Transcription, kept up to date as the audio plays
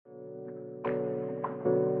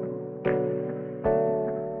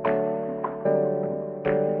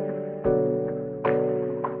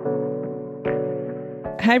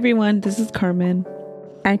Hi everyone, this is Carmen.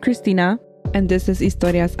 And Christina. And this is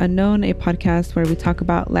Historias Unknown, a podcast where we talk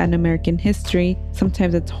about Latin American history.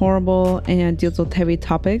 Sometimes it's horrible and deals with heavy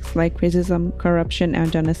topics like racism, corruption,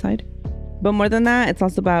 and genocide. But more than that, it's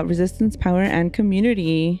also about resistance, power, and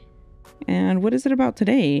community. And what is it about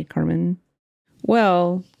today, Carmen?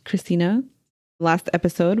 Well, Christina, last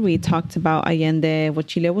episode we talked about Allende, what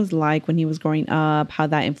Chile was like when he was growing up, how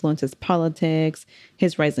that influenced his politics,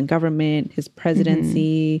 his rise in government, his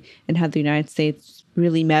presidency, and how the United States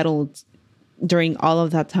really meddled during all of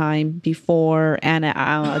that time before and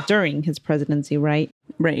during his presidency, right?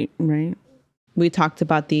 Right. We talked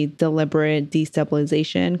about the deliberate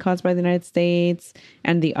destabilization caused by the United States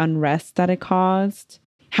and the unrest that it caused.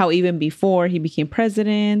 How even before he became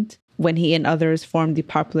president, when he and others formed the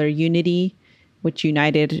Popular Unity, which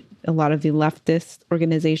united a lot of the leftist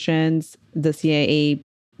organizations, the CIA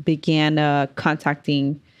began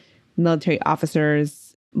contacting military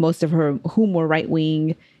officers, most of whom were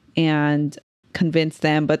right-wing, and convinced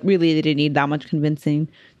them, but really they didn't need that much convincing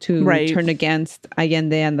to turn against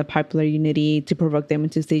Allende and the Popular Unity to provoke them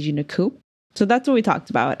into staging a coup. So that's what we talked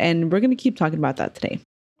about, and we're going to keep talking about that today.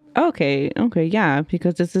 Okay, yeah,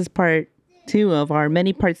 because this is part 2 of our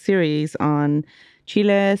many-part series on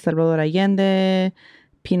Chile, Salvador Allende,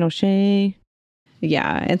 Pinochet.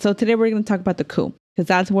 Yeah, and so today we're going to talk about the coup, because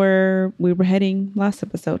that's where we were heading last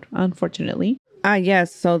episode, unfortunately.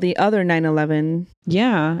 Yes, so the other 9/11.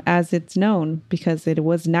 Yeah, as it's known, because it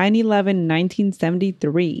was 9/11,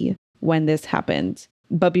 1973 when this happened.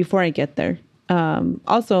 But before I get there,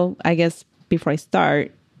 also, I guess before I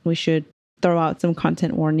start, we should throw out some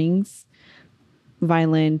content warnings.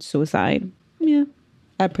 Violent, suicide. Yeah,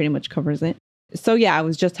 that pretty much covers it. So yeah, I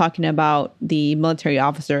was just talking about the military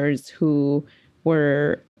officers who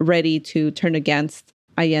were ready to turn against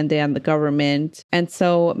Allende and the government. And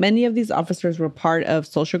so many of these officers were part of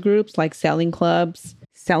social groups like sailing clubs.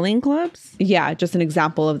 Sailing clubs? Yeah, just an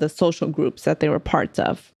example of the social groups that they were parts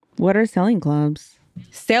of. What are sailing clubs?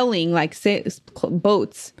 Sailing, like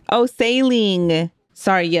boats. Oh, sailing.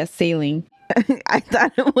 Sorry, yes, sailing. I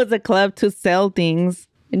thought it was a club to sell things.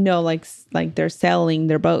 No, like they're sailing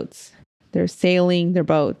their boats. They're sailing their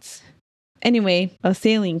boats. Anyway, a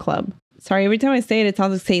sailing club. Sorry, every time I say it, it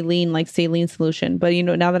sounds like saline solution. But,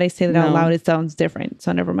 now that I say that out loud, it sounds different.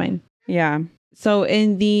 So never mind. Yeah. So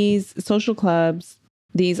in these social clubs,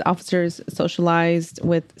 these officers socialized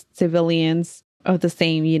with civilians of the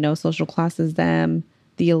same, social class as them,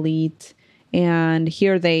 the elite. And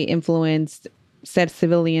here they influenced said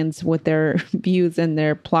civilians with their views and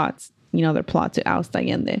their plots, their plot to oust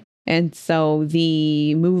Allende. And so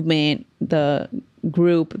the movement, the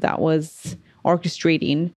group that was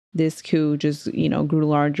orchestrating this coup just, grew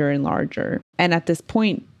larger and larger. And at this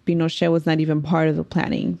point, Pinochet was not even part of the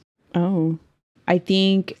planning. Oh. I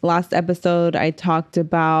think last episode I talked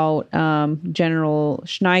about General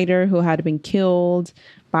Schneider, who had been killed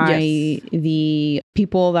by the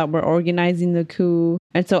people that were organizing the coup.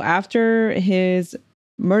 And so after his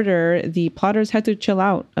murder, the plotters had to chill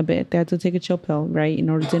out a bit. They had to take a chill pill, right, in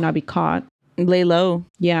order to not be caught. Lay low.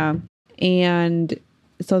 Yeah. And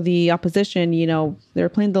so the opposition, they were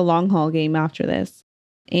playing the long haul game after this.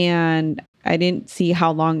 And I didn't see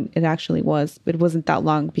how long it actually was, but it wasn't that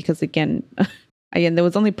long because, again, there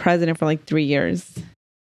was only president for like 3 years.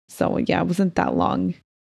 So, yeah, it wasn't that long.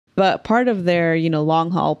 But part of their,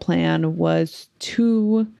 long haul plan was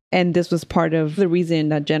and this was part of the reason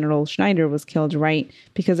that General Schneider was killed, right?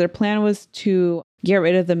 Because their plan was to get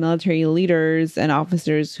rid of the military leaders and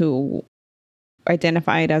officers who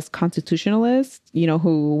identified as constitutionalists,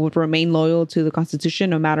 who would remain loyal to the Constitution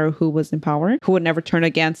no matter who was in power, who would never turn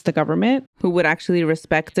against the government. Who would actually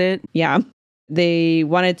respect it. Yeah. They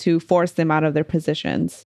wanted to force them out of their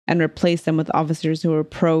positions and replace them with officers who were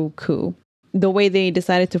pro-coup. The way they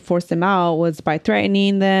decided to force them out was by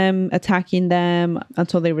threatening them, attacking them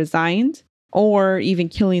until they resigned, or even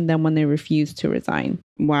killing them when they refused to resign.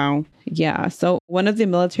 Wow. Yeah. So one of the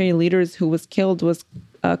military leaders who was killed was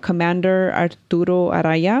Commander Arturo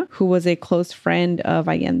Araya, who was a close friend of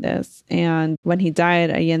Allende's. And when he died,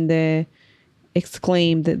 Allende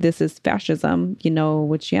exclaimed that this is fascism,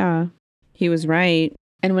 which, yeah, he was right.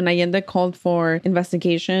 And when Allende called for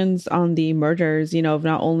investigations on the murders, of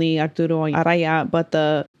not only Arturo Araya, but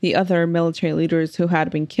the other military leaders who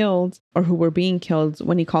had been killed or who were being killed,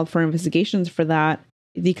 when he called for investigations for that,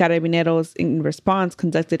 the Carabineros in response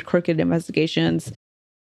conducted crooked investigations,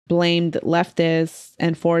 blamed leftists,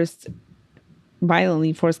 and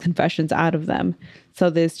violently forced confessions out of them.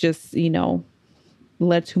 So this just,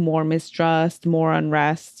 led to more mistrust, more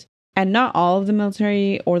unrest. And not all of the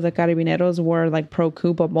military or the carabineros were like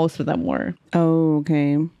pro-coup, but most of them were. Oh,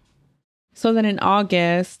 okay. So then in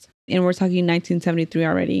August, and we're talking 1973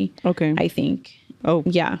 already. Okay. I think. Oh,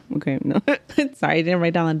 yeah. Okay. No. Sorry, I didn't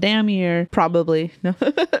write down a damn year. Probably. No.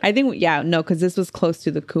 I think, yeah, no, because this was close to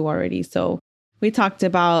the coup already. So we talked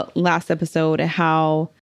about last episode how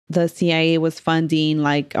the CIA was funding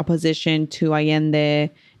like opposition to Allende,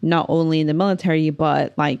 not only in the military,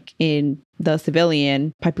 but like in the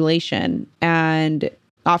civilian population. And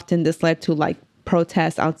often this led to like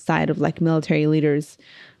protests outside of like military leaders'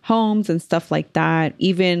 homes and stuff like that.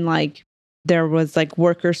 Even like there was like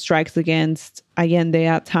worker strikes against Allende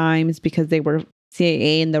at times because they were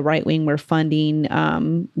CIA and the right wing were funding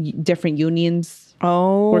different unions.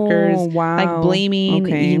 Workers, wow. like blaming,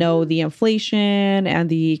 the inflation and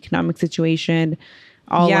the economic situation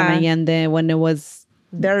all on Allende when it was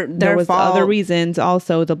there was fault. Other reasons,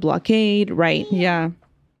 also the blockade, right? Yeah.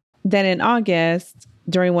 Then in August,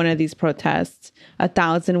 during one of these protests,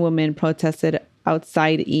 1,000 women protested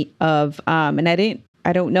outside of, and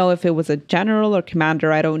I don't know if it was a general or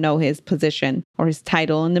commander. I don't know his position or his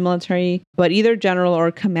title in the military, but either general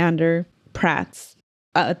or commander Pratt's.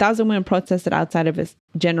 1,000 women protested outside of his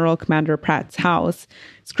General Commander Pratt's house,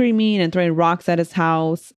 screaming and throwing rocks at his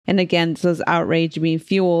house. And again, this was outrage being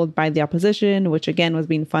fueled by the opposition, which again was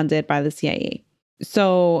being funded by the CIA.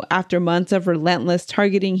 So after months of relentless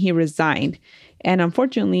targeting, he resigned. And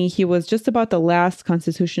unfortunately, he was just about the last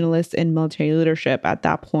constitutionalist in military leadership at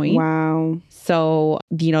that point. Wow. So,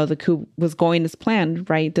 the coup was going as planned,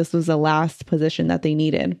 right? This was the last position that they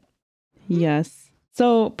needed. Yes.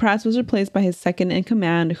 So Prats was replaced by his second in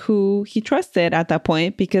command, who he trusted at that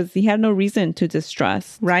point because he had no reason to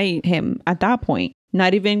distrust him at that point.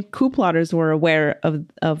 Not even coup plotters were aware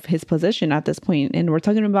of his position at this point. And we're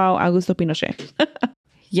talking about Augusto Pinochet.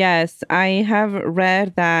 Yes, I have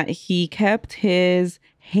read that he kept his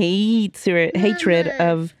hatred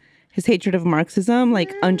of Marxism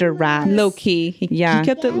like under wraps. Low key. He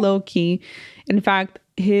kept it low key. In fact,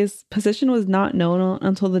 his position was not known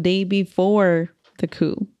until the day before the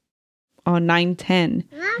coup on 9/10.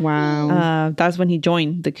 Wow. That's when he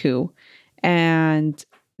joined the coup. And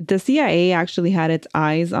the CIA actually had its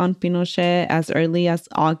eyes on Pinochet as early as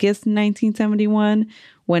August 1971,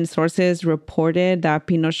 when sources reported that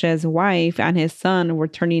Pinochet's wife and his son were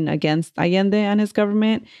turning against Allende and his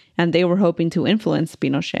government, and they were hoping to influence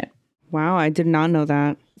Pinochet. Wow, I did not know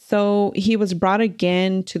that. So he was brought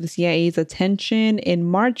again to the CIA's attention in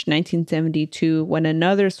March 1972 when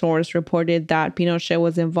another source reported that Pinochet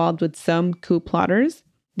was involved with some coup plotters.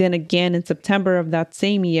 Then again in September of that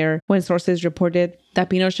same year when sources reported that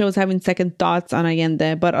Pinochet was having second thoughts on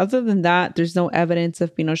Allende. But other than that, there's no evidence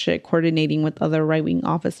of Pinochet coordinating with other right-wing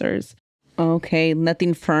officers. Okay,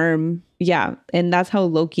 nothing firm. Yeah, and that's how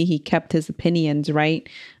low-key he kept his opinions, right?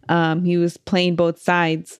 He was playing both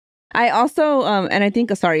sides. I also, and I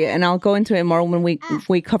think, and I'll go into it more when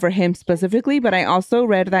we cover him specifically, but I also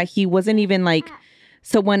read that he wasn't even like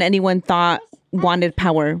someone anyone thought wanted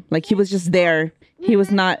power. Like he was just there. He was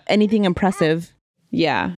not anything impressive.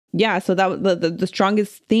 Yeah. Yeah. So that was the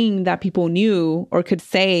strongest thing that people knew or could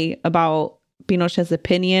say about Pinochet's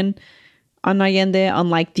opinion on Allende,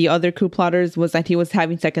 unlike the other coup plotters, was that he was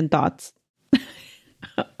having second thoughts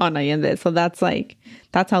on Allende. So that's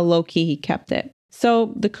how low key he kept it.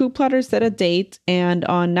 So the coup plotters set a date, and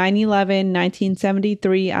on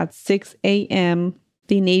 9/11/1973 at 6 a.m.,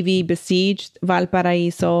 the Navy besieged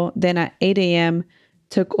Valparaiso. Then at 8 a.m.,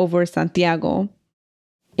 took over Santiago.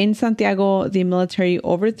 In Santiago, the military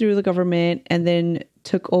overthrew the government and then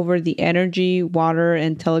took over the energy, water,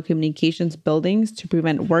 and telecommunications buildings to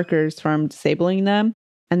prevent workers from disabling them.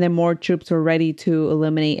 And then more troops were ready to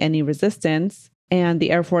eliminate any resistance. And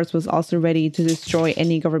the Air Force was also ready to destroy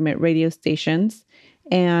any government radio stations.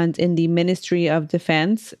 And in the Ministry of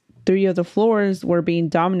Defense, 3 of the floors were being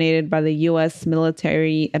dominated by the U.S.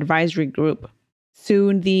 Military Advisory Group.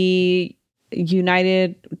 Soon the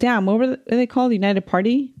what were they called? United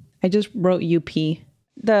Party? I just wrote UP.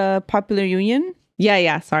 The Popular Union?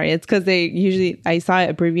 Yeah. Sorry. It's because I saw it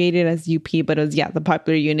abbreviated as UP, but it was, the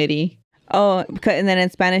Popular Unity. Oh, and then in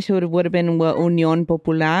Spanish it would have been Unión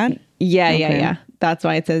Popular. Yeah. That's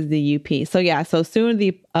why it says the UP. So soon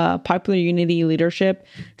the Popular Unity leadership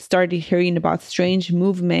started hearing about strange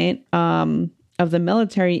movement of the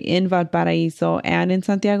military in Valparaiso and in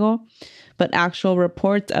Santiago, but actual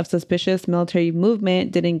reports of suspicious military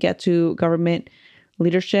movement didn't get to government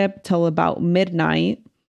leadership till about midnight.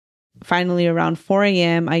 Finally, around 4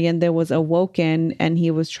 a.m., Allende was awoken and he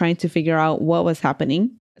was trying to figure out what was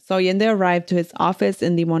happening. So Allende arrived to his office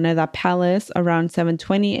in the Moneda Palace around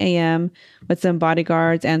 7:20 a.m. with some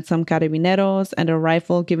bodyguards and some carabineros and a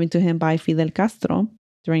rifle given to him by Fidel Castro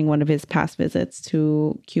during one of his past visits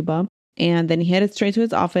to Cuba. And then he headed straight to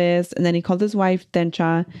his office, and then he called his wife,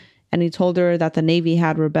 Tencha, and he told her that the Navy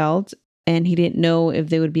had rebelled and he didn't know if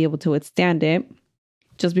they would be able to withstand it.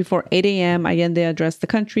 Just before 8 a.m., Allende addressed the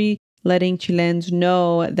country, letting Chileans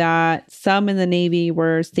know that some in the Navy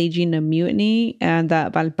were staging a mutiny and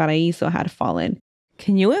that Valparaiso had fallen.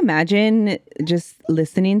 Can you imagine just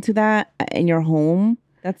listening to that in your home?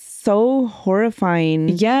 That's so horrifying.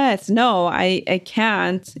 Yes, no, I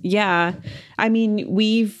can't. Yeah. I mean,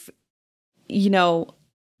 we've,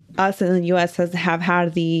 us in the U.S. have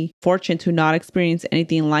had the fortune to not experience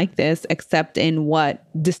anything like this, except in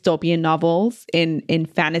dystopian novels, in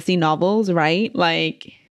fantasy novels, right?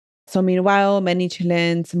 So meanwhile, many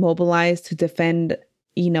Chileans mobilized to defend,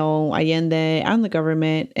 Allende and the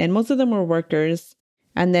government, and most of them were workers.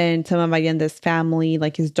 And then some of Allende's family,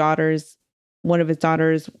 like one of his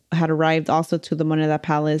daughters had arrived also to the Moneda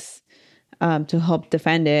Palace to help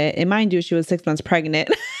defend it. And mind you, she was 6 months pregnant.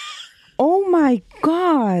 Oh my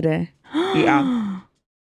God. Yeah.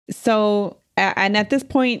 So, and at this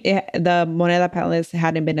point, the Moneda Palace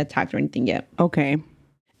hadn't been attacked or anything yet. Okay.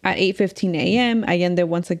 At 8:15 a.m., Allende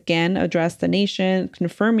once again addressed the nation,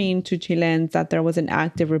 confirming to Chileans that there was an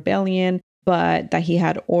active rebellion, but that he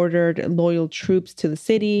had ordered loyal troops to the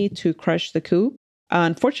city to crush the coup.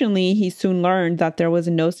 Unfortunately, he soon learned that there was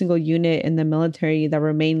no single unit in the military that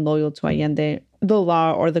remained loyal to Allende, the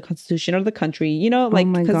law, or the constitution of the country.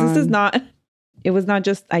 Because it was not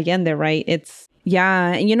just Allende, right?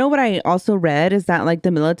 Yeah. And you know what I also read is that the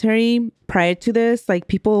military prior to this,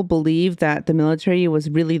 people believed that the military was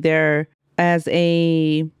really there as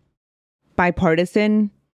a bipartisan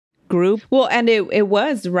group. Well, and it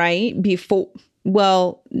was, right?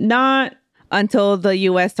 Not until the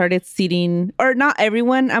U.S. started seating, or not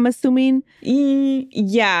everyone, I'm assuming.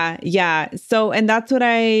 Yeah. So, and that's what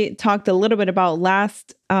I talked a little bit about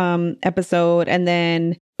last episode, and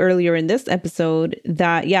then earlier in this episode,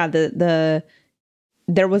 that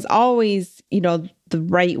there was always, the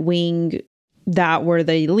right wing that were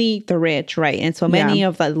the elite, the rich, right? And so many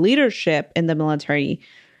of the leadership in the military,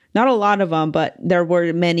 not a lot of them, but there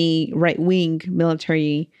were many right-wing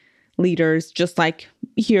military leaders, just like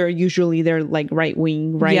here, usually they're right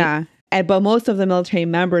wing, right? Yeah. But most of the military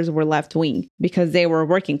members were left wing because they were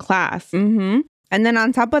working class. Mm-hmm. And then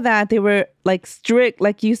on top of that, they were strict,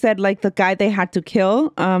 like you said, the guy they had to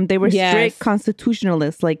kill. They were strict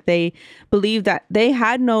constitutionalists. They believed that they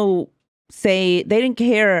had no say. They didn't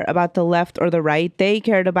care about the left or the right. They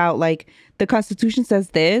cared about the Constitution says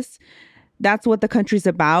this. That's what the country's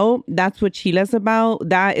about. That's what Chile's about.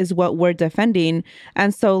 That is what we're defending.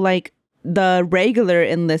 And so the regular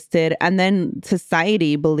enlisted and then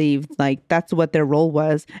society believed that's what their role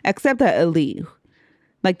was, except the elite.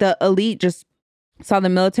 The elite just saw the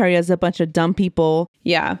military as a bunch of dumb people.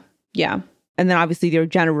 Yeah. And then obviously they're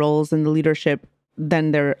generals and the leadership,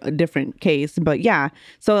 then they're a different case. But yeah,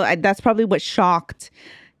 so that's probably what shocked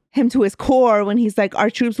him to his core when he's like, our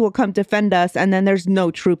troops will come defend us, and then there's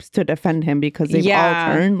no troops to defend him because they've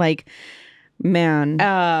all turned. Man.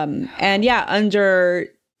 And under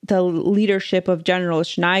the leadership of General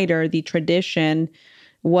Schneider, the tradition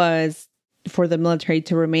was for the military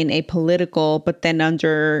to remain apolitical, but then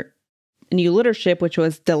under new leadership, which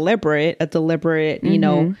was deliberate,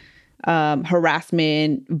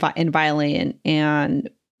 harassment and violent and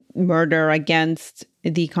murder against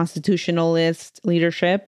the constitutionalist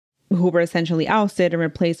leadership, who were essentially ousted and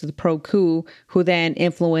replaced with pro-coup, who then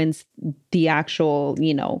influenced the actual,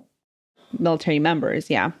 military members.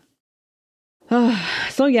 Yeah.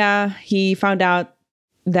 So yeah, he found out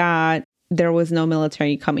that there was no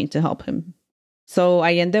military coming to help him. So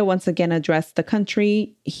Allende once again addressed the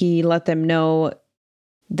country. He let them know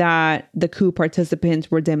that the coup participants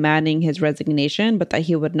were demanding his resignation, but that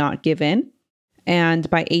he would not give in. And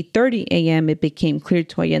by 8:30 a.m., it became clear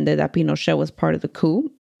to Allende that Pinochet was part of the coup.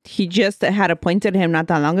 He just had appointed him not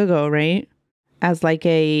that long ago, right? As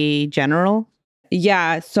a general?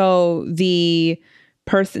 Yeah. So the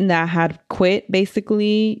person that had quit,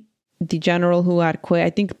 basically, the general who had quit, I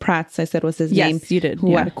think Prats, I said was his name. Yes, you did.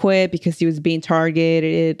 Who had quit because he was being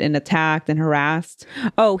targeted and attacked and harassed.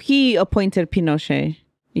 Oh, he appointed Pinochet.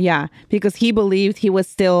 Yeah, because he believed he was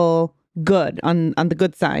still good on the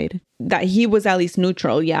good side. That he was at least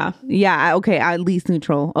neutral, yeah. Yeah, okay, at least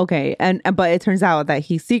neutral. Okay. But it turns out that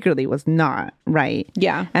he secretly was not, right?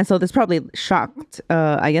 Yeah. And so this probably shocked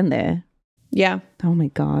Allende. Yeah. Oh my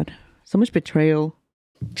God. So much betrayal.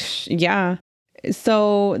 Yeah.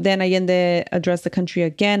 So then Allende addressed the country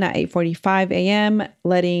again at 8:45 a.m.,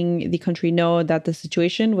 letting the country know that the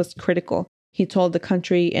situation was critical. He told the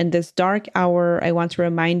country, "In this dark hour, I want to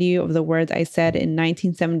remind you of the words I said in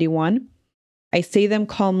 1971. I say them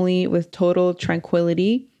calmly with total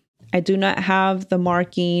tranquility. I do not have the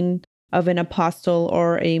marking of an apostle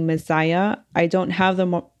or a messiah. I don't have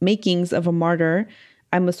the makings of a martyr.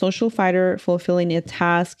 I'm a social fighter fulfilling a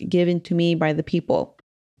task given to me by the people.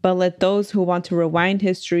 But let those who want to rewind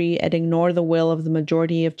history and ignore the will of the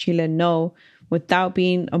majority of Chile know, without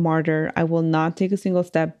being a martyr, I will not take a single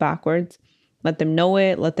step backwards. Let them know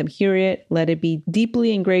it, let them hear it, let it be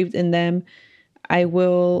deeply engraved in them. I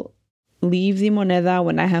will leave the moneda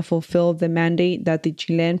when I have fulfilled the mandate that the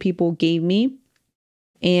Chilean people gave me."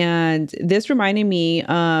 And this reminded me,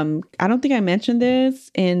 I don't think I mentioned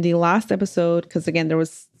this in the last episode, because again, there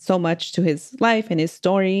was so much to his life and his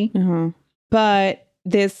story. But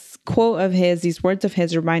this quote of his, these words of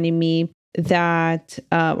his reminded me that,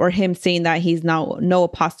 or him saying that he's now no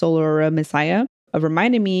apostle or a messiah,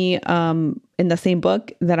 reminded me in the same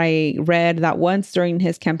book that I read that once during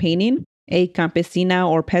his campaigning, a campesina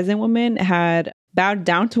or peasant woman had bowed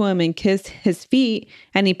down to him and kissed his feet,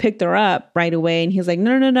 and he picked her up right away. And he's like,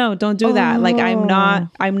 no, don't do that. Like, I'm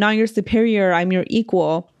not your superior. I'm your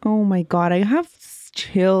equal. Oh my God. I have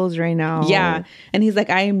chills right now. Yeah. And he's like,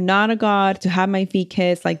 I am not a god to have my feet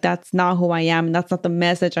kissed. Like, that's not who I am. And that's not the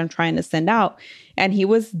message I'm trying to send out. And he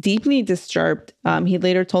was deeply disturbed. He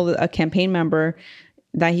later told a campaign member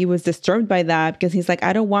that he was disturbed by that, because he's like,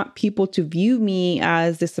 I don't want people to view me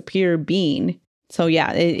as the superior being. So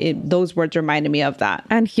yeah, those words reminded me of that.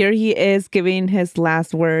 And here he is giving his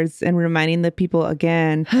last words and reminding the people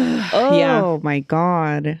again. Oh my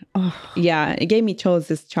God. Oh. Yeah, it gave me chills,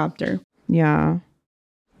 this chapter. Yeah.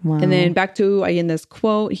 Wow. And then back to Allende's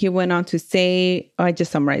quote, he went on to say, I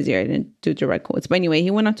just summarized here, I didn't do direct quotes. But anyway,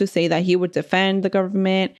 he went on to say that he would defend the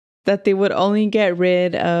government, that they would only get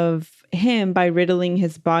rid of him by riddling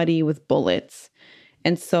his body with bullets.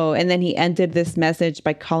 And then he ended this message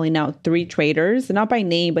by calling out 3 traitors, not by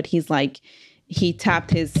name, but he's like, he tapped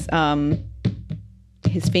his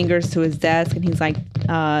fingers to his desk, and he's like,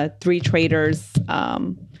 3 traitors.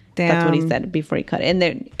 That's what he said before he cut it. And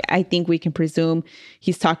then I think we can presume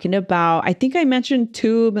he's talking about, I think I mentioned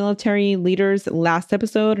 2 military leaders last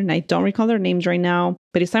episode, and I don't recall their names right now,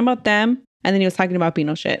 but he's talking about them. And then he was talking about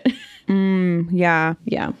Pinochet. Yeah.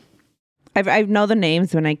 Yeah. I know the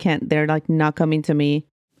names, but I can't, they're like not coming to me.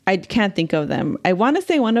 I can't think of them. I want to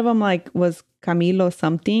say one of them like was Camilo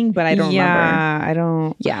something, but I don't remember. Yeah, I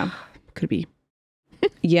don't. Yeah. Could be.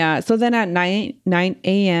 Yeah. So then at 9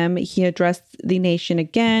 a.m., he addressed the nation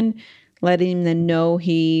again, letting them know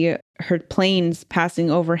he heard planes passing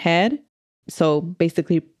overhead. So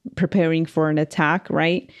basically preparing for an attack,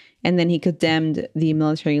 right? And then he condemned the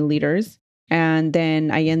military leaders. And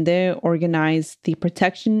then Allende organized the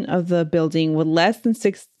protection of the building with less than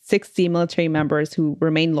 60 military members who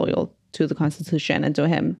remained loyal to the Constitution and to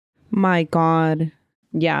him. My God.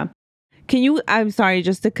 Yeah. I'm sorry,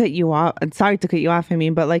 just to cut you off. I'm sorry to cut you off, I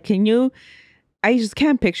mean, but like, I just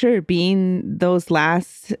can't picture being those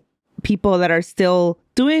last people that are still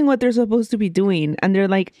doing what they're supposed to be doing. And they're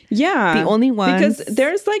like, the only ones. Because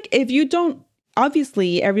there's like, if you don't,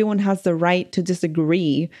 obviously everyone has the right to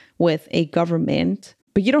disagree with a government,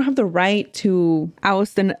 but you don't have the right to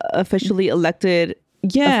oust an officially elected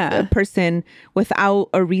a person without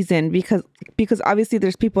a reason, because obviously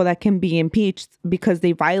there's people that can be impeached because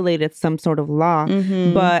they violated some sort of law,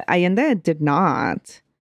 but Allende did not.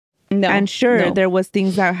 No, and there was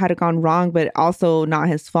things that had gone wrong, but also not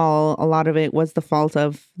his fault. A lot of it was the fault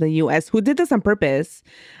of the U.S., who did this on purpose.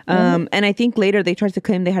 And I think later they tried to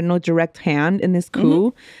claim they had no direct hand in this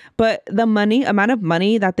coup, but the amount of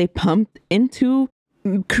money that they pumped into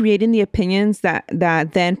creating the opinions that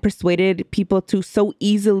then persuaded people to so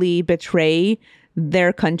easily betray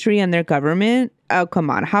their country and their government. Oh, come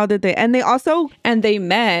on. How did they? And they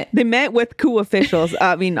met with coup officials.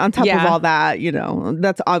 I mean, on top of all that,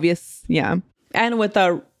 that's obvious. Yeah. And with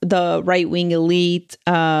the right-wing elite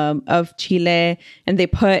of Chile, and they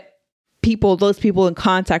put those people in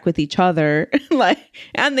contact with each other,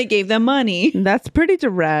 and they gave them money. That's pretty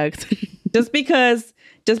direct. Just because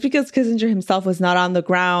Kissinger himself was not on the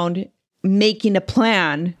ground making a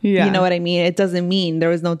plan, you know what I mean? It doesn't mean there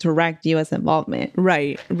was no direct U.S. involvement.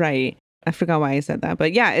 Right. I forgot why I said that.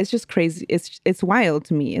 But yeah, it's just crazy. It's wild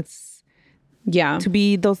to me. It's to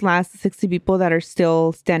be those last 60 people that are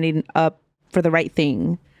still standing up for the right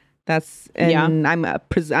thing. I'm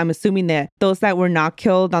assuming that those that were not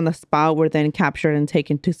killed on the spot were then captured and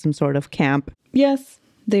taken to some sort of camp. Yes,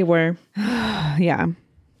 they were. Yeah.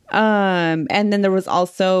 And then there was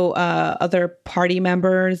also other party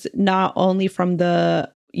members, not only from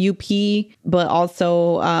the UP, but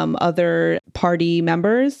also other party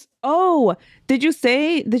members. Oh, did you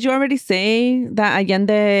already say that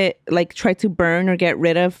Allende like tried to burn or get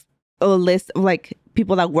rid of a list of like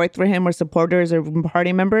people that worked for him or supporters or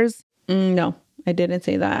party members? No, I didn't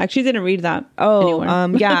say that. I actually didn't read that anywhere.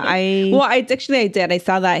 Yeah, I did. I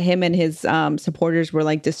saw that him and his supporters were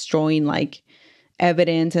like destroying like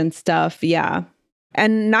evidence and stuff. Yeah.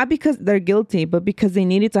 And not because they're guilty, but because they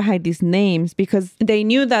needed to hide these names because they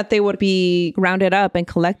knew that they would be rounded up and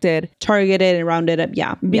collected, targeted and rounded up.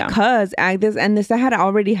 Yeah. Because this had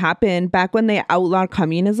already happened back when they outlawed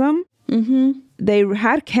communism. Mm-hmm. They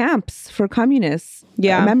had camps for communist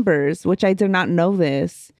members, which I did not know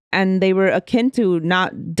this. And they were akin to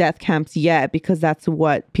not death camps yet, because that's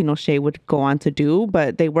what Pinochet would go on to do.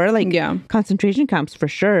 But they were like concentration camps for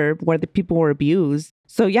sure, where the people were abused.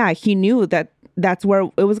 So yeah, he knew that that's where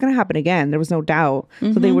it was going to happen again. There was no doubt.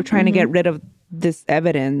 Mm-hmm, so they were trying to get rid of this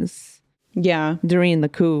evidence. Yeah. During the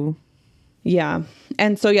coup. Yeah.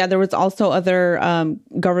 And so, there was also other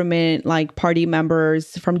government like party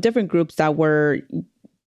members from different groups that were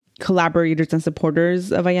collaborators and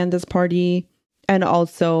supporters of Allende's party and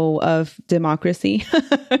also of democracy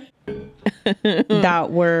that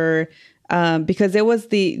were because it was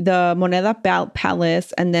the Moneda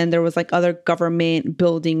Palace, and then there was like other government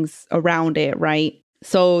buildings around it, right?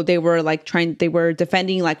 So they were like they were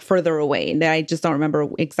defending like further away, and I just don't remember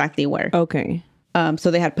exactly where. Okay.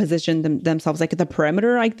 So they had positioned themselves like at the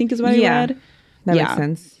perimeter, I think is what I read. That makes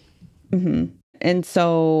sense. Mm-hmm. And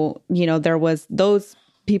so, there was those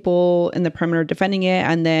people in the perimeter defending it,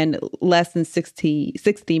 and then less than 60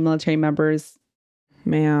 military members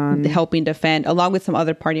helping defend, along with some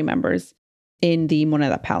other party members in the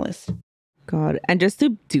Moneda Palace. God. And just to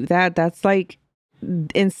do that, that's like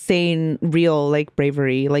insane, real like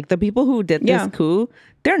bravery. Like the people who did this coup,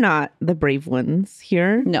 they're not the brave ones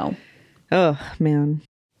here. No. Oh, man.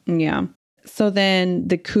 Yeah. So then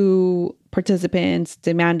the coup participants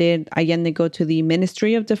demanded Allende go to the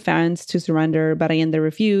Ministry of Defense to surrender, but Allende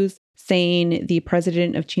refused, saying the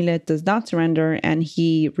president of Chile does not surrender and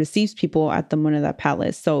he receives people at the Moneda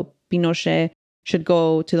Palace. So Pinochet should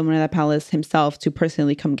go to the Moneda Palace himself to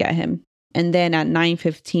personally come get him. And then at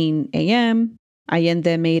 9:15 a.m.,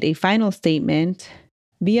 Allende made a final statement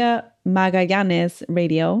via Magallanes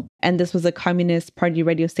radio, and this was a Communist Party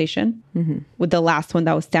radio station, with the last one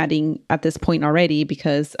that was standing at this point already,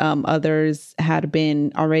 because others had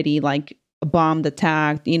been already like bombed,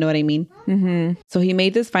 attacked, you know what I mean? Mm-hmm. So he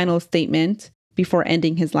made this final statement before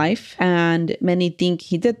ending his life, and many think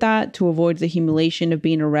he did that to avoid the humiliation of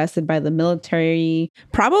being arrested by the military.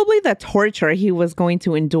 Probably the torture he was going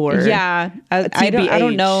to endure. Yeah, I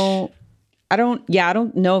don't know. I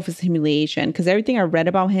don't know if it's humiliation, because everything I read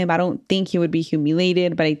about him, I don't think he would be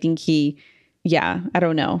humiliated, but I think I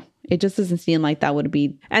don't know. It just doesn't seem like that would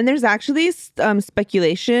be. And there's actually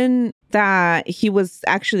speculation that he was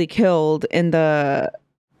actually killed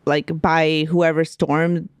by whoever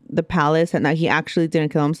stormed the palace, and that he actually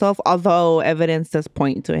didn't kill himself, although evidence does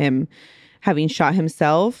point to him having shot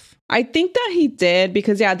himself. I think that he did,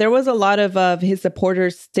 because there was a lot of his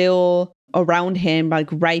supporters still around him, like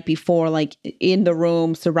right before, like in the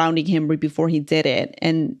room surrounding him right before he did it,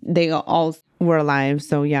 and they all were alive.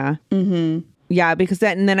 So mm-hmm. Because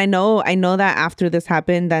then I know that after this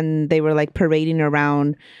happened, then they were like parading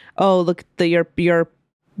around, oh look, your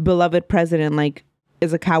beloved president like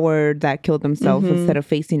is a coward that killed himself instead of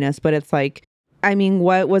facing us. But it's like, I mean,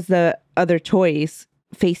 what was the other choice?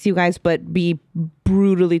 Face you guys but be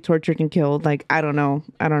brutally tortured and killed? Like, I don't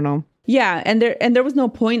know. Yeah, and there was no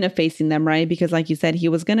point of facing them, right? Because like you said, he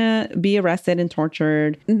was gonna be arrested and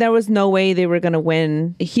tortured. There was no way they were gonna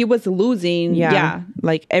win. He was losing. Yeah.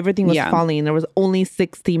 Like everything was falling. There was only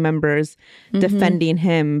 60 members defending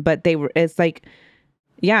him, but it's like,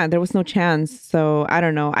 there was no chance. So I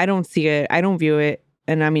don't know. I don't see it. I don't view it.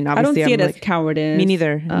 And I mean, obviously, I don't see it as cowardice. Me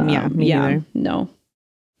neither. Me neither. No.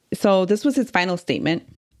 So this was his final statement.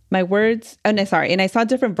 My words, and I saw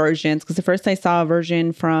different versions, because at first I saw a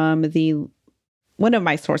version from one of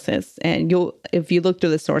my sources, and if you look through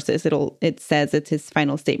the sources, it says it's his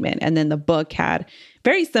final statement, and then the book had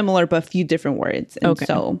very similar but a few different words, and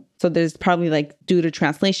so there's probably like, due to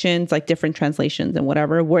translations, like different translations and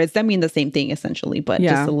whatever, words that mean the same thing essentially, but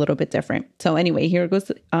just a little bit different. So anyway, here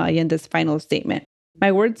goes Allende's final statement.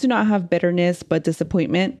 My words do not have bitterness but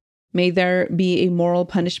disappointment. May there be a moral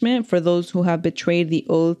punishment for those who have betrayed the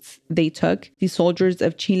oaths they took, the soldiers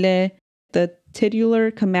of Chile, the titular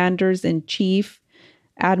commanders in chief,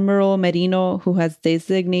 Admiral Merino, who has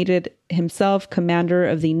designated himself commander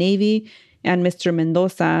of the Navy, and Mr.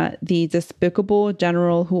 Mendoza, the despicable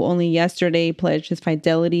general who only yesterday pledged his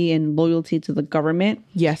fidelity and loyalty to the government.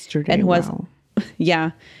 Yesterday, and who wow.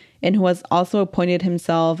 Yeah, and who has also appointed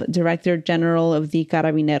himself Director General of the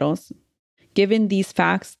Carabineros. Given these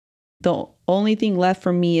facts, the only thing left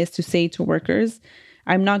for me is to say to workers,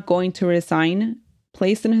 I'm not going to resign.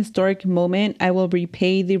 Placed in a historic moment, I will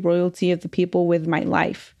repay the royalty of the people with my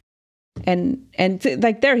life. And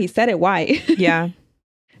like there, he said it. Why? Yeah.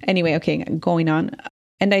 Anyway, okay, going on.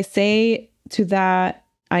 And I say to that,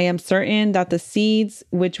 I am certain that the seeds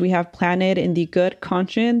which we have planted in the good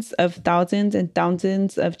conscience of thousands and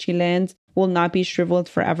thousands of Chileans will not be shriveled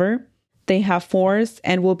forever. They have force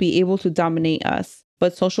and will be able to dominate us.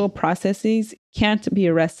 But social processes can't be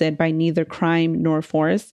arrested by neither crime nor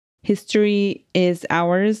force. History is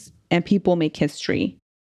ours, and people make history.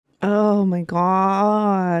 Oh my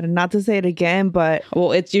God. Not to say it again, but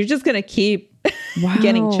Well, you're just going to keep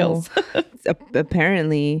getting chills.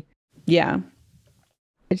 Apparently. Yeah.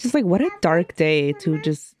 It's just like, what a dark day to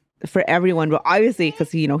just, for everyone. But obviously,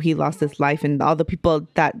 because, you know, he lost his life and all the people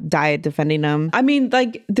that died defending him. I mean,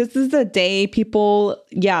 like, this is the day people,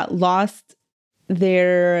 lost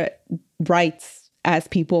their rights as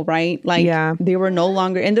people, right? Like, they were no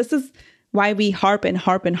longer, and this is why we harp on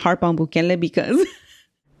Bukele, because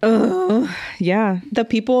the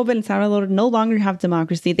people of El Salvador no longer have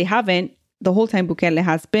democracy. They haven't. The whole time Bukele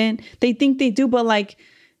has been. They think they do, but like...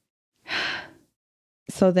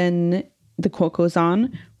 So then the quote goes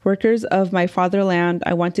on. Workers of my fatherland,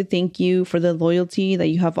 I want to thank you for the loyalty that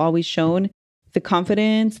you have always shown, the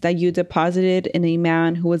confidence that you deposited in a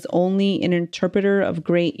man who was only an interpreter of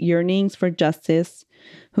great yearnings for justice,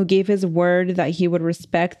 who gave his word that he would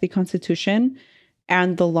respect the Constitution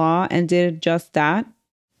and the law and did just that.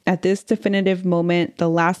 At this definitive moment, the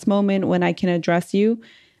last moment when I can address you,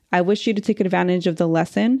 I wish you to take advantage of the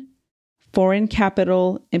lesson. Foreign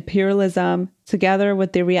capital, imperialism, together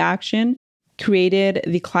with the reaction, created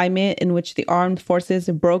the climate in which the armed forces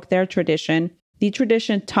broke their tradition, the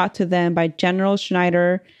tradition taught to them by General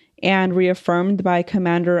Schneider and reaffirmed by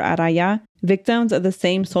Commander Araya, victims of the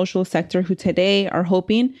same social sector who today are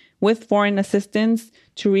hoping, with foreign assistance,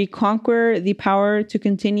 to reconquer the power to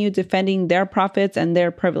continue defending their profits and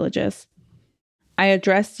their privileges. I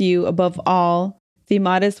address you above all, the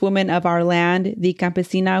modest woman of our land, the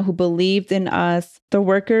campesina who believed in us, the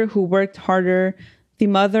worker who worked harder, the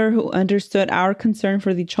mother who understood our concern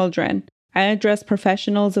for the children. I address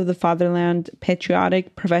professionals of the fatherland,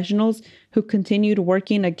 patriotic professionals who continued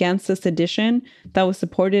working against the sedition that was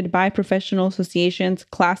supported by professional associations,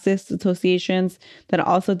 classist associations that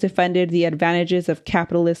also defended the advantages of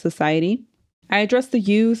capitalist society. I address the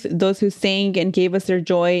youth, those who sang and gave us their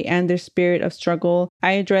joy and their spirit of struggle.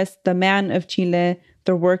 I address the man of Chile,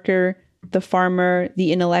 the worker, the farmer,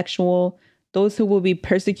 the intellectual, those who will be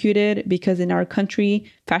persecuted because in our country,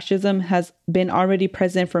 fascism has been already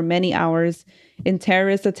present for many hours in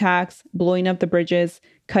terrorist attacks, blowing up the bridges,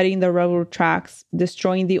 cutting the railroad tracks,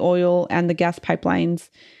 destroying the oil and the gas pipelines.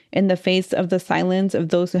 In the face of the silence of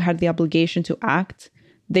those who had the obligation to act,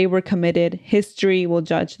 they were committed. History will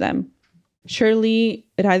judge them. Surely,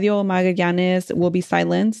 Radio Magallanes will be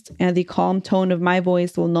silenced, and the calm tone of my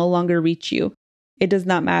voice will no longer reach you. It does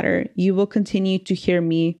not matter. You will continue to hear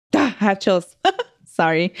me. I have chills.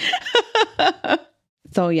 Sorry.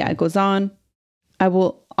 So yeah, it goes on. I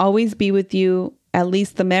will always be with you. At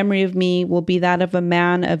least the memory of me will be that of a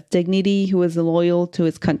man of dignity who is loyal to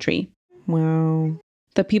his country. Wow.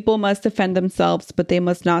 The people must defend themselves, but they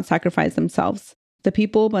must not sacrifice themselves. The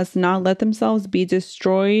people must not let themselves be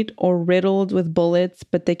destroyed or riddled with bullets,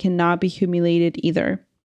 but they cannot be humiliated either.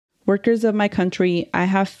 Workers of my country, I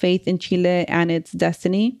have faith in Chile and its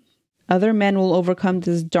destiny. Other men will overcome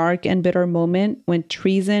this dark and bitter moment when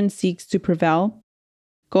treason seeks to prevail.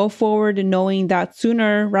 Go forward knowing that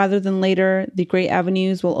sooner rather than later, the great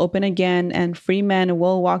avenues will open again and free men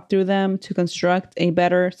will walk through them to construct a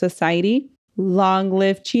better society. Long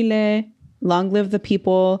live Chile. Long live the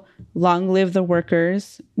people, long live the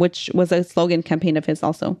workers, which was a slogan campaign of his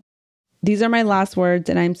also. These are my last words,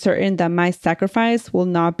 and I'm certain that my sacrifice will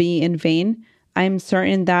not be in vain. I'm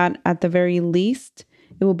certain that at the very least,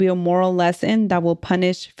 it will be a moral lesson that will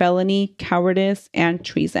punish felony, cowardice, and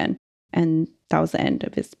treason. And that was the end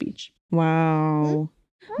of his speech. Wow.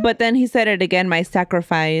 But then he said it again, my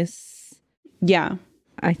sacrifice. Yeah.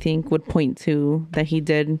 I think would point to that he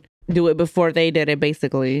did do it before they did it,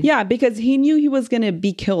 basically. Yeah, because he knew he was going to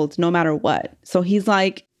be killed no matter what. So he's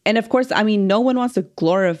like, and of course, I mean, no one wants to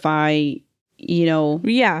glorify,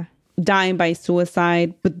 dying by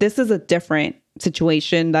suicide. But this is a different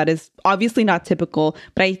situation that is obviously not typical.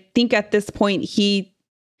 But I think at this point, he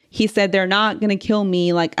said, they're not going to kill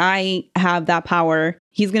me. Like, I have that power.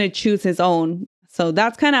 He's going to choose his own. So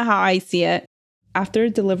that's kind of how I see it. After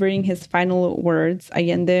delivering his final words,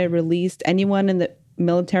 Allende released anyone in the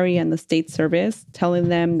military and the state service, telling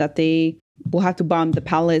them that they will have to bomb the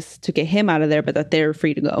palace to get him out of there, but that they're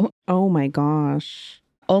free to go. Oh my gosh.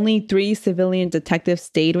 Only 3 civilian detectives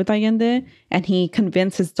stayed with Allende, and he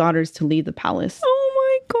convinced his daughters to leave the palace. Oh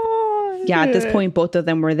my God. Yeah, at this point, both of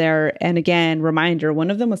them were there. And again, reminder,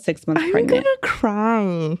 one of them was 6 months pregnant. I'm gonna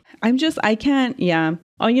cry. I can't, yeah.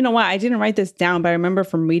 Oh, you know what? I didn't write this down, but I remember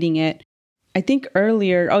from reading it. I think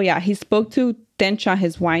earlier, he spoke to Tencha,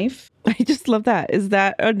 his wife. I just love that. Is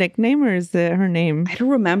that a nickname or is it her name? I don't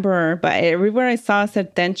remember, but everywhere I saw it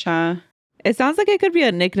said Tencha. It sounds like it could be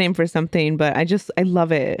a nickname for something, but I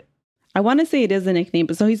love it. I want to say it is a nickname.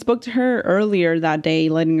 But so he spoke to her earlier that day,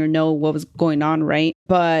 letting her know what was going on, right?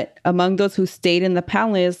 But among those who stayed in the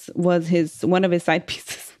palace was one of his side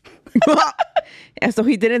pieces. And so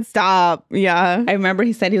he didn't stop. Yeah. I remember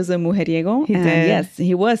he said he was a mujeriego. He did. Yes,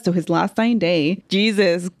 he was to his last dying day.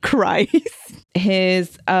 Jesus Christ.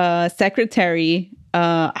 His secretary,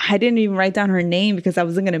 I didn't even write down her name because I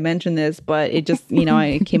wasn't going to mention this, but it just,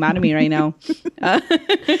 it came out of me right now.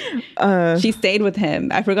 She stayed with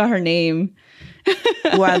him. I forgot her name.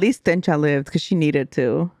 Well, at least Tencha lived because she needed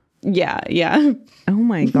to. Yeah. Oh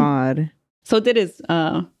my God. So did his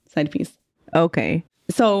side piece. Okay.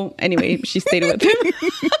 So anyway, she stayed with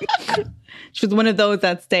him. She was one of those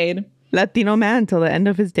that stayed. Latino man till the end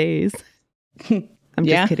of his days. I'm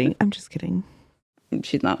just kidding.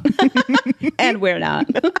 She's not. And we're not.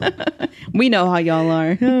 We know how y'all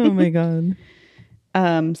are. Oh my God.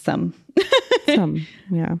 Some,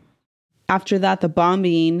 yeah. After that, the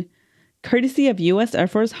bombing, courtesy of U.S. Air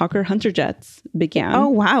Force Hawker Hunter jets, began. Oh,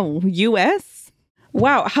 wow. U.S.?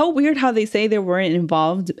 Wow. How weird how they say they weren't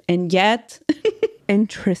involved, and yet...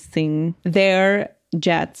 Interesting. Their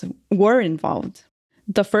jets were involved.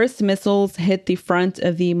 The first missiles hit the front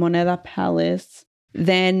of the Moneda Palace.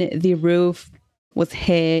 Then the roof was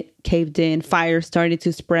hit, caved in. Fire started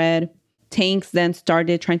to spread. Tanks then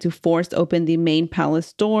started trying to force open the main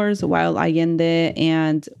palace doors while Allende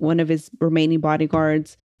and one of his remaining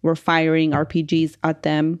bodyguards were firing RPGs at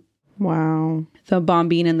them. Wow. The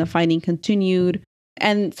bombing and the fighting continued.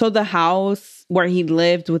 And so the house where he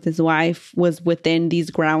lived with his wife was within these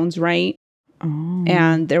grounds, right? Oh.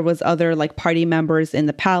 And there was other party members in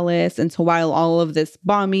the palace. And so while all of this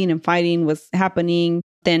bombing and fighting was happening,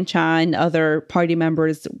 Tencha and other party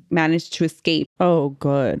members managed to escape. Oh,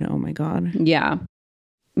 good. Oh, my God. Yeah.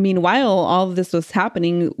 Meanwhile, all of this was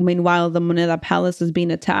happening. The Moneda Palace was being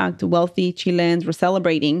attacked. Wealthy Chileans were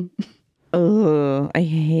celebrating. Oh, I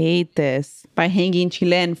hate this. By hanging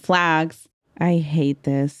Chilean flags. I hate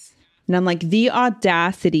this. And I'm like, the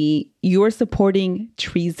audacity, you're supporting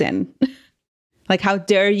treason. How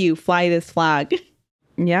dare you fly this flag?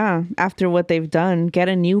 Yeah, after what they've done, get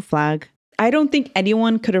a new flag. I don't think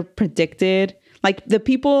anyone could have predicted, the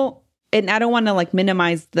people, and I don't want to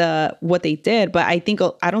minimize what they did, but I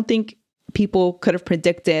don't think people could have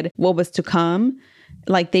predicted what was to come.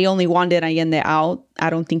 They only wanted Allende out. I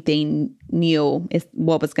don't think they knew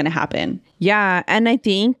what was going to happen. Yeah, and I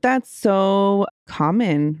think that's so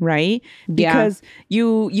common, right? Because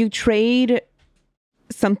you trade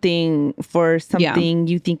something for something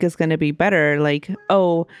you think is going to be better.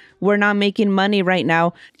 Oh, we're not making money right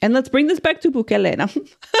now. And let's bring this back to Bukele now.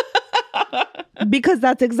 Because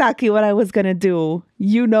that's exactly what I was going to do.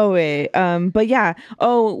 You know it. But yeah,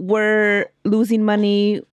 we're losing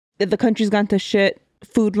money. The country's gone to shit.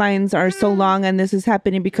 Food lines are so long, and this is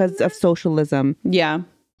happening because of socialism. Yeah.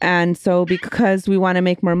 And so because we want to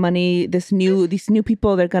make more money, these new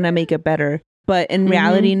people, they're going to make it better. But in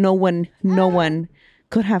reality, no one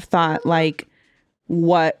could have thought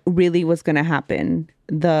what really was going to happen.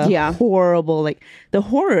 The horrible, the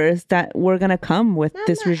horrors that were going to come with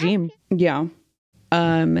this regime. Yeah.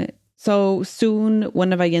 So soon,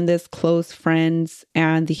 one of Allende's close friends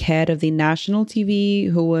and the head of the national TV,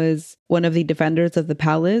 who was one of the defenders of the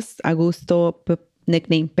palace, Augusto,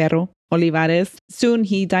 nicknamed Perro Olivares, soon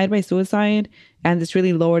he died by suicide. And this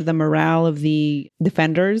really lowered the morale of the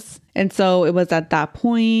defenders. And so it was at that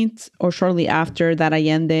point, or shortly after, that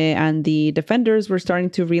Allende and the defenders were starting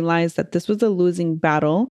to realize that this was a losing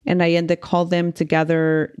battle. And Allende called them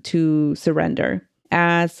together to surrender.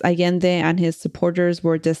 As Allende and his supporters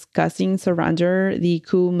were discussing surrender, the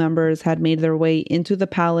coup members had made their way into the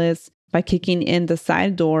palace by kicking in the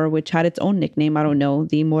side door, which had its own nickname. I don't know,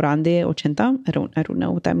 the Morande 80. I don't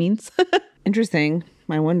know what that means. Interesting.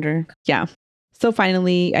 I wonder. Yeah. So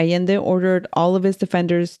finally, Allende ordered all of his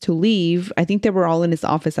defenders to leave. I think they were all in his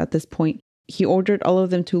office at this point. He ordered all of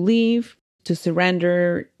them to leave, to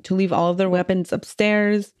surrender, to leave all of their weapons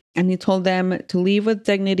upstairs. And he told them to leave with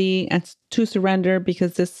dignity and to surrender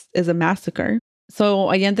because this is a massacre. So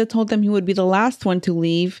Allende told them he would be the last one to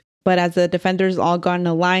leave. But as the defenders all got in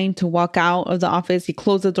a line to walk out of the office, he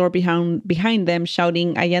closed the door behind them,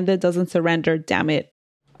 shouting, "Allende doesn't surrender, damn it."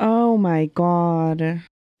 Oh my God.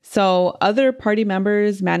 So other party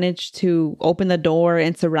members managed to open the door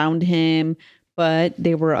and surround him, but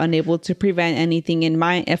they were unable to prevent anything in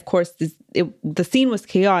mind. Of course, the scene was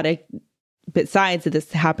chaotic besides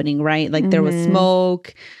this happening, right? Like there was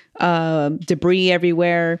smoke, debris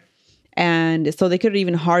everywhere. And so they could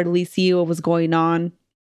even hardly see what was going on.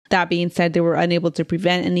 That being said, they were unable to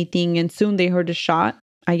prevent anything. And soon they heard a shot.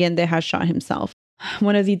 Allende had shot himself.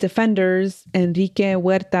 One of the defenders, Enrique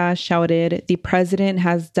Huerta, shouted, "The president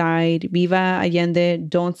has died. Viva Allende.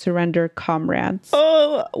 Don't surrender, comrades."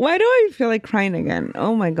 Oh, why do I feel like crying again?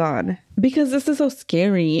 Oh my God. Because this is so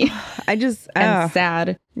scary. I just... and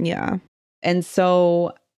sad. Yeah. And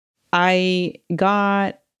so I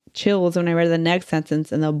got chills when I read the next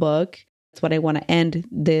sentence in the book. That's what I want to end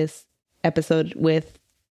this episode with,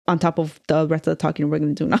 on top of the rest of the talking we're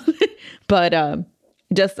going to do now. But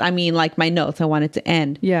like my notes, I wanted to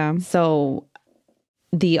end. Yeah. So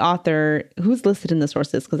the author, who's listed in the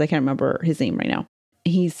sources, because I can't remember his name right now,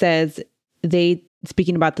 he says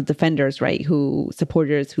speaking about the defenders, right,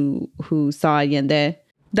 supporters who saw Allende.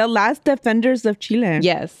 The last defenders of Chile.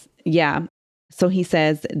 Yes. Yeah. So he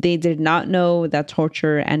says they did not know that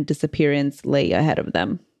torture and disappearance lay ahead of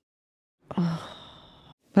them.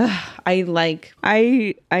 I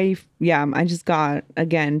just got,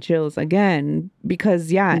 again, chills again, because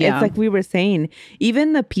it's like we were saying,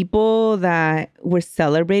 even the people that were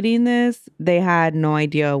celebrating this, they had no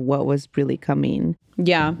idea what was really coming.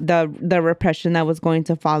 Yeah. The repression that was going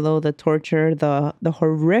to follow, the torture, the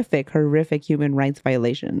horrific human rights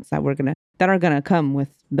violations that are gonna come with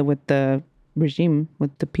the regime,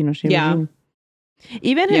 with the Pinochet regime.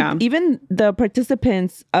 Even the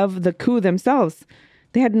participants of the coup themselves,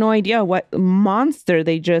 they had no idea what monster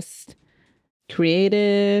they just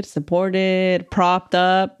created, supported, propped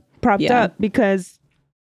up, because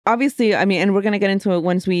obviously, I mean, and we're going to get into it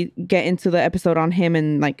once we get into the episode on him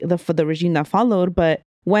and like the regime that followed. But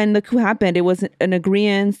when the coup happened, it was an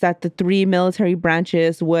agreement that the three military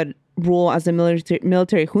branches would rule as a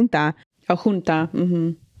military junta. A junta.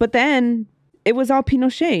 Mm-hmm. But then it was all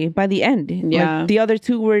Pinochet by the end. Yeah. Like, the other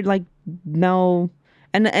two were like, no.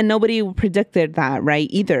 And nobody predicted that, right,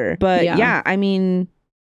 either. But I mean,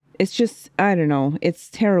 it's just, I don't know. It's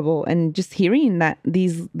terrible. And just hearing that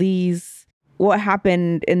these what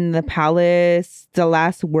happened in the palace, the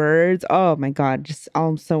last words, oh my God, just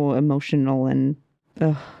I'm so emotional and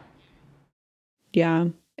yeah.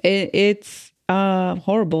 It's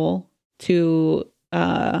horrible to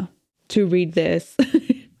read this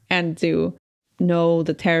and to know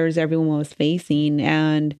the terrors everyone was facing.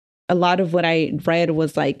 And a lot of what I read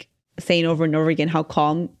was like saying over and over again how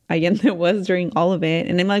calm Allende was during all of it.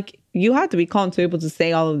 And I'm like, you have to be calm to be able to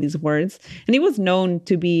say all of these words. And he was known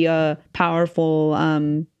to be powerful,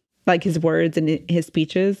 like his words and his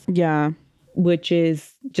speeches. Yeah. Which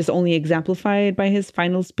is just only exemplified by his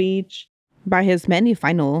final speech. By his many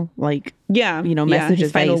final, messages,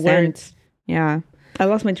 his final words. Yeah. I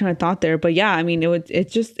lost my train of thought there. But yeah, I mean, it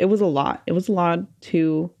was a lot. It was a lot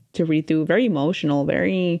to read through. Very emotional,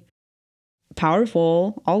 very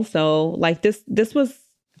powerful also. Like this was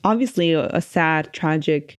obviously a sad,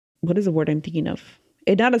 tragic, what is the word I'm thinking of?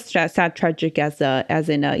 It's not a sad, tragic as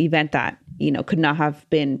in an event that, could not have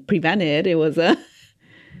been prevented. It was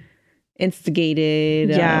instigated,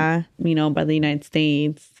 by the United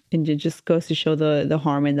States. And it just goes to show the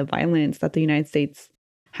harm and the violence that the United States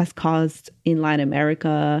has caused in Latin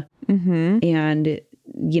America. Mm-hmm. And,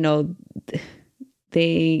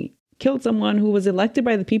 they killed someone who was elected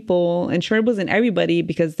by the people. And sure, it wasn't everybody,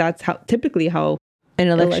 because that's typically how an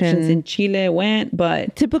elections in Chile went.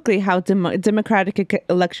 But typically how democratic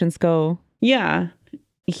elections go. Yeah.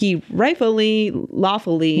 He rightfully,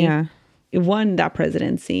 lawfully won that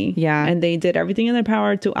presidency. Yeah. And they did everything in their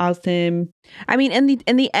power to oust him. I mean,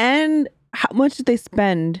 in the end, how much did they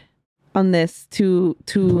spend on this to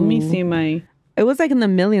let me see it was like in the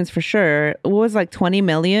millions for sure. It was like 20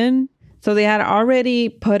 million. So they had already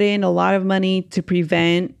put in a lot of money to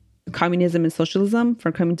prevent communism and socialism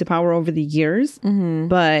from coming to power over the years. Mm-hmm.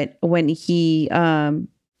 But when he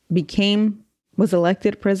was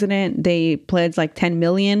elected president, they pledged like 10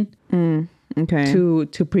 million Okay.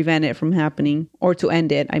 to prevent it from happening, or to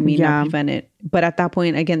end it. I mean, not prevent it. But at that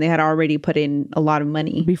point, again, they had already put in a lot of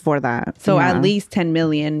money before that. So at least 10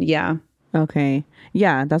 million. Yeah. Okay.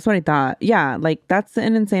 Yeah, that's what I thought. Yeah, like that's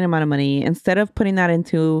an insane amount of money. Instead of putting that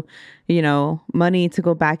into, money to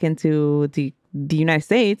go back into the United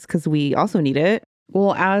States, because we also need it.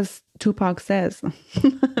 Well, as Tupac said,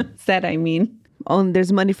 I mean. Oh,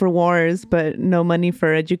 there's money for wars, but no money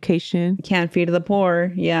for education. Can't feed the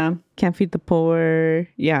poor. Yeah. Can't feed the poor.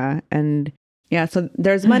 Yeah. And yeah, so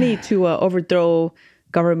there's money to overthrow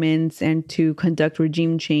governments and to conduct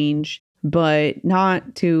regime change, but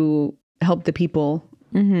not to help the people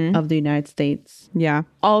of the United States. Yeah.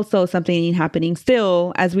 Also, something happening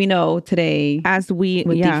still, as we know today, with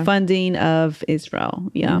the funding of Israel.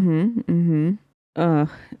 Yeah.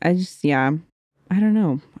 I don't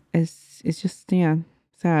know. It's just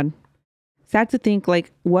sad. Sad to think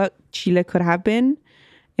like what Chile could have been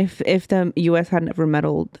if the U.S. had never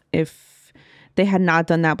meddled, if they had not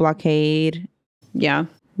done that blockade. Yeah.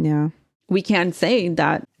 Yeah. We can't say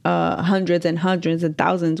that hundreds and hundreds and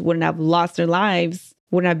thousands wouldn't have lost their lives,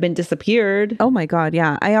 wouldn't have been disappeared. Oh my God.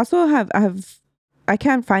 Yeah. I also I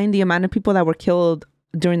can't find the amount of people that were killed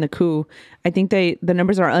during the coup. I think the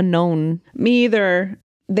numbers are unknown. Me either.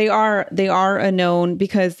 They are unknown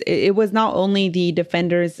because it was not only the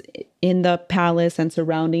defenders in the palace and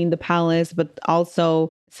surrounding the palace, but also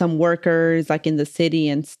some workers like in the city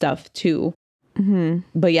and stuff too.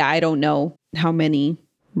 But yeah, I don't know how many.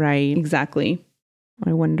 Right. Exactly.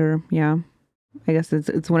 I wonder. Yeah. I guess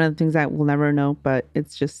it's one of the things that we'll never know, but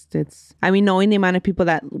knowing the amount of people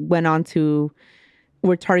that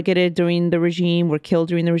were targeted during the regime, were killed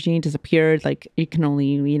during the regime, disappeared, like you can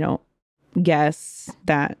only, guess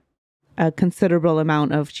that a considerable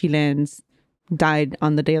amount of Chileans died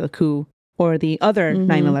on the day of the coup, or the other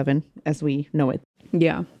 9/11 as we know it.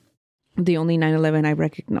 Yeah. The only 9/11 I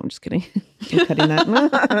recognize. No, I'm just kidding. I'm cutting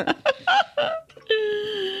that.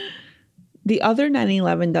 The other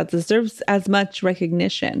 9/11 that deserves as much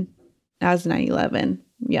recognition as 9/11.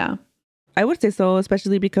 Yeah. I would say so,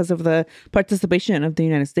 especially because of the participation of the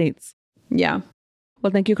United States. Yeah.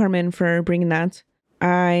 Well, thank you, Carmen, for bringing that.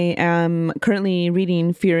 I am currently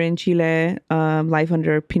reading Fear in Chile, Life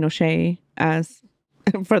Under Pinochet, as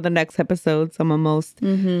for the next episode. So I'm almost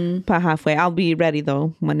halfway. I'll be ready,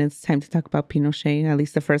 though, when it's time to talk about Pinochet, at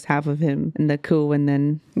least the first half of him and the coup. And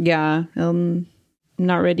then... Yeah,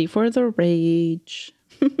 not ready for the rage.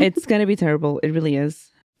 It's going to be terrible. It really is.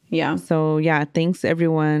 Yeah. So, yeah, thanks,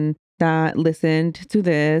 everyone that listened to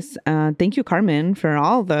this. Thank you, Carmen, for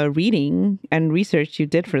all the reading and research you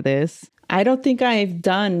did for this. I don't think I've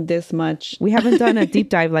done this much. We haven't done a deep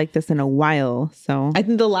dive like this in a while. So I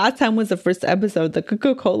think the last time was the first episode, the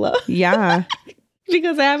Coca-Cola. Yeah.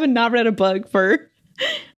 Because I haven't not read a book for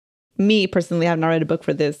me personally. I have not read a book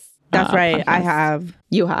for this. That's right. Podcast. I have.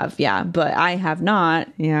 You have. Yeah. But I have not.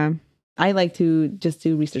 Yeah. I like to just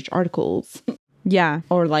do research articles. Yeah.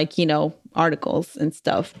 Or articles and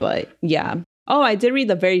stuff. But yeah. Oh, I did read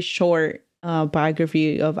the very short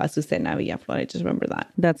biography of Azucena Villaflor. I just remember that.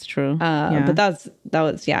 That's true. But that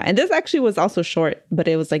was and this actually was also short, but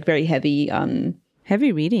it was very heavy.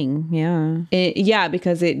 Heavy reading. Yeah.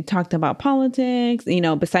 Because it talked about politics.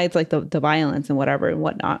 Besides the violence and whatever and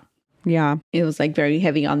whatnot. Yeah, it was very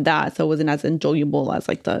heavy on that, so it wasn't as enjoyable as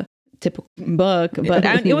the typical book. But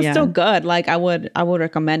it was still good. I would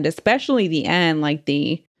recommend, especially the end,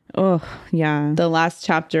 the last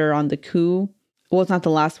chapter on the coup. Well, it's not the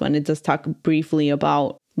last one. It does talk briefly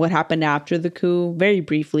about what happened after the coup, very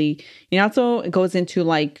briefly. Also it goes into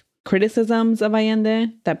criticisms of Allende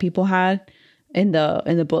that people had in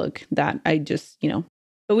the book that I just,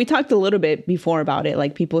 but we talked a little bit before about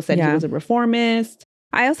it. People said he was a reformist.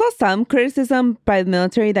 I also saw some criticism by the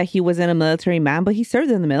military that he wasn't a military man, but he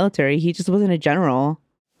served in the military. He just wasn't a general.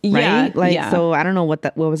 Right? So I don't know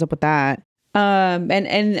what was up with that.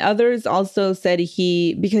 And others also said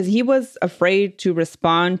because he was afraid to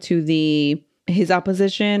respond to his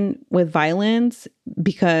opposition with violence,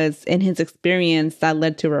 because in his experience that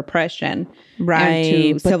led to repression, right?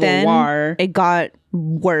 And to civil war. It got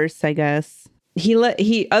worse, I guess.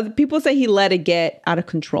 People say he let it get out of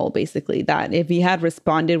control, basically, that if he had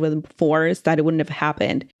responded with force, that it wouldn't have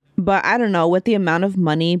happened. But I don't know, with the amount of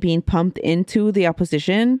money being pumped into the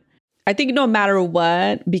opposition, I think no matter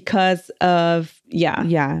what, because of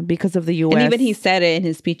because of the U.S. And even he said it in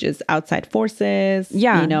his speeches, outside forces,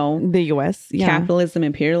 the U.S., capitalism,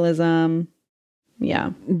 imperialism,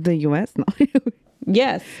 the U.S. No.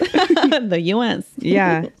 Yes, the U.S.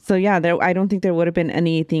 So I don't think there would have been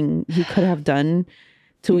anything he could have done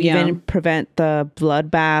to even prevent the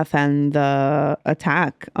bloodbath and the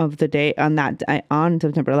attack of the day on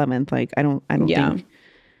September 11th. Like, I don't think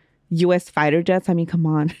U.S. fighter jets. I mean, come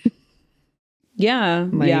on.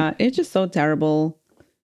 It's just so terrible.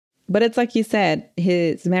 But it's like you said,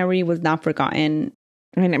 his memory was not forgotten.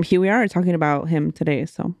 I mean, here we are talking about him today.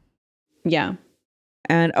 So yeah.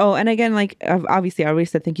 And again, like, obviously, I already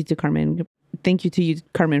said thank you to Carmen. Thank you to you,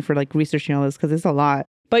 Carmen, for like researching all this, because it's a lot.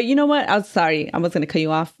 But you know what? I'm sorry. I was going to cut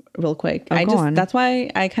you off real quick. That's why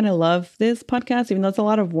I kind of love this podcast, even though it's a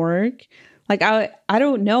lot of work. Like, I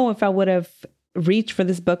don't know if I would have reached for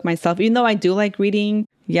this book myself, even though I do like reading.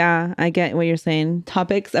 Yeah, I get what you're saying.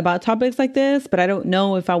 Topics like this, but I don't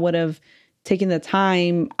know if I would have taken the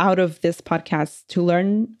time out of this podcast to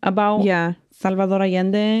learn about Salvador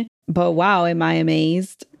Allende. But wow, am I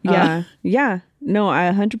amazed? Yeah. No, I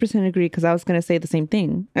 100% agree, because I was going to say the same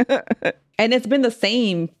thing. And it's been the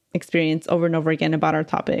same experience over and over again about our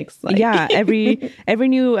topics. Like, yeah, every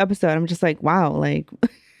new episode, I'm just like, wow,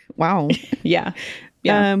 wow. Yeah.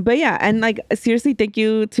 But yeah, and like, seriously, thank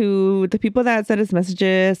you to the people that sent us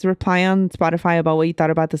messages, reply on Spotify about what you thought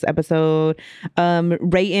about this episode,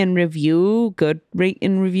 rate and review, good rate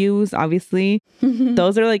and reviews, obviously.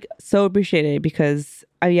 Those are like so appreciated, because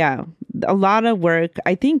a lot of work.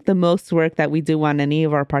 I think the most work that we do on any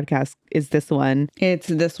of our podcasts is this one. It's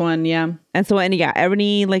this one, yeah. And so,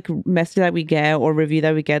 any like message that we get or review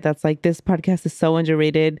that we get that's like, this podcast is so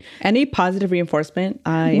underrated. Any positive reinforcement,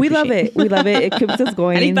 we love it. We love it. It keeps us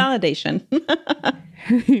going. Any validation.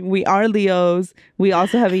 We are Leos. We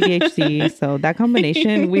also have ADHD. So that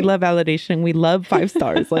combination, we love validation. We love 5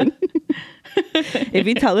 stars. Like, if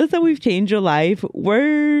you tell us that we've changed your life,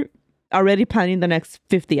 we're already planning the next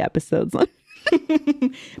 50 episodes.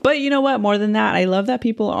 But you know what? More than that, I love that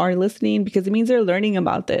people are listening, because it means they're learning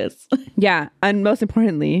about this. Yeah. And most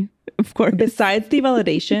importantly, of course, besides the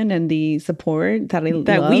validation and the support that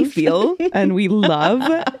we feel and we love.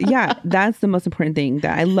 Yeah. That's the most important thing.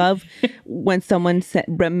 That I love when someone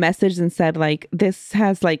messaged and said, like, this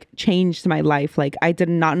has like changed my life. Like, I did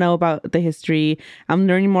not know about the history. I'm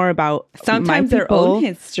learning more about sometimes their own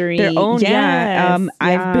history. Their own.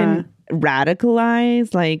 I've been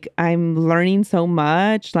radicalized. Like, I'm learning so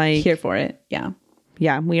much. Like, here for it. Yeah,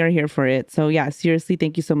 we are here for it. So yeah, seriously,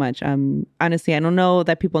 thank you so much. Honestly, I don't know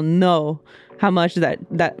that people know how much that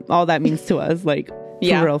all that means to us. Like,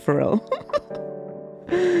 for real.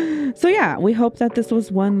 So yeah, we hope that this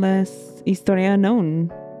was one less historia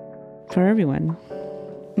known for everyone.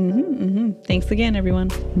 Thanks again, everyone.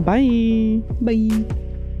 Bye. Bye.